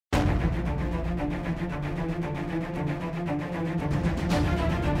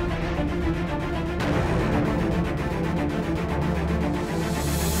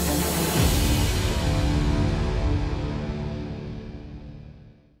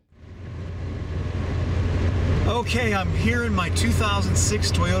Okay, I'm here in my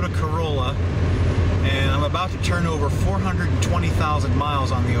 2006 Toyota Corolla, and I'm about to turn over 420,000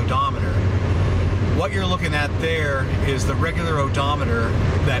 miles on the odometer. What you're looking at there is the regular odometer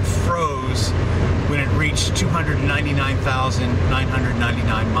that froze when it reached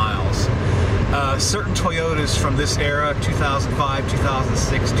 299,999 miles. Certain Toyotas from this era, 2005,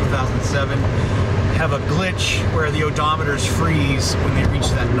 2006, 2007, have a glitch where the odometers freeze when they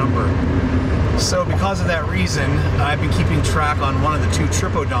reach that number. So because of that reason, I've been keeping track on one of the two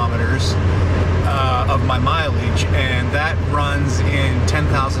trip odometers of my mileage, and that runs in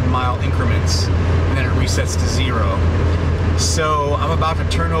 10,000 mile increments, and then it resets to zero. So I'm about to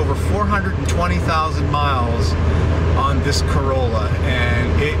turn over 420,000 miles on this Corolla,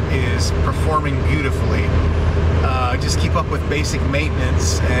 and it is performing beautifully. Just keep up with basic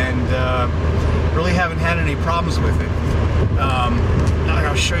maintenance, and really haven't had any problems with it.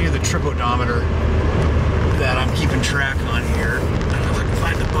 I'll show you the trip odometer that I'm keeping track on here. I don't know if I can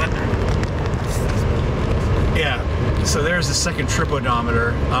find the button. Yeah, so there's the second trip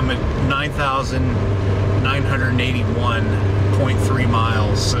odometer. I'm at 9,981.3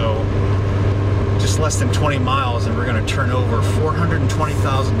 miles, so just less than 20 miles, and we're going to turn over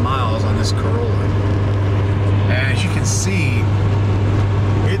 420,000 miles on this Corolla. And as you can see,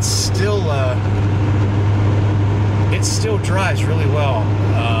 it still drives really well.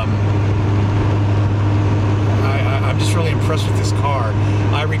 I'm just really impressed with this car.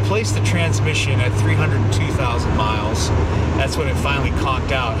 I replaced the transmission at 302,000 miles. That's when it finally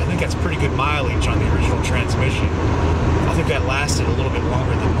conked out. I think that's pretty good mileage on the original transmission. I think that lasted a little bit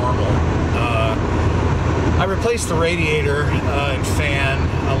longer than normal. I replaced the radiator and fan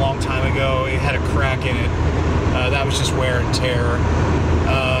a long time ago. It had a crack in it. That was just wear and tear.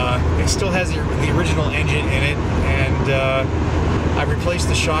 It still has the original engine in it, and I replaced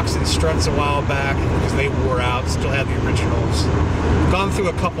the shocks and struts a while back because they wore out. Still have the originals. Gone through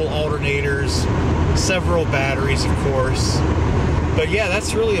a couple alternators, several batteries, of course. But yeah,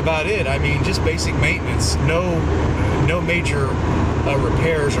 that's really about it. I mean, just basic maintenance. No major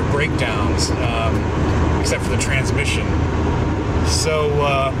repairs or breakdowns, except for the transmission. So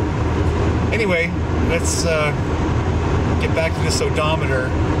anyway, let's get back to this odometer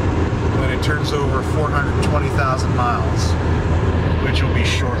when it turns over 420,000 miles, which will be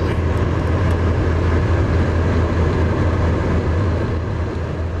shortly.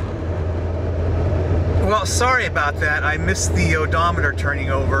 Well, sorry about that. I missed the odometer turning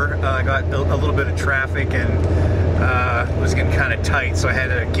over. I got a little bit of traffic, and it was getting kind of tight, so I had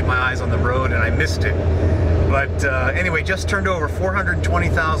to keep my eyes on the road, and I missed it. But anyway, just turned over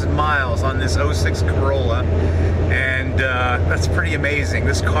 420,000 miles on this 06 Corolla, and that's pretty amazing.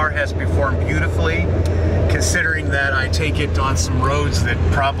 This car has performed beautifully, considering that I take it on some roads that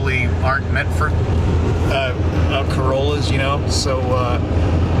probably aren't meant for Corollas, you know. So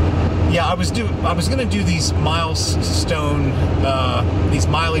yeah, I was gonna do these these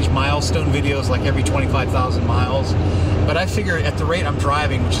mileage milestone videos like every 25,000 miles. But I figure at the rate I'm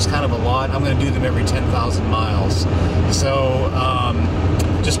driving, which is kind of a lot, I'm going to do them every 10,000 miles. So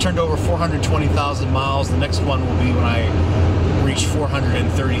just turned over 420,000 miles. The next one will be when I reach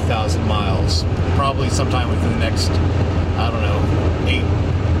 430,000 miles. Probably sometime within the next, I don't know, 8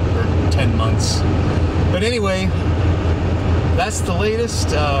 or 10 months. But anyway, that's the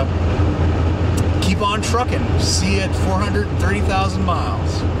latest. Keep on trucking. See you at 430,000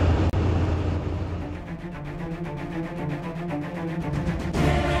 miles.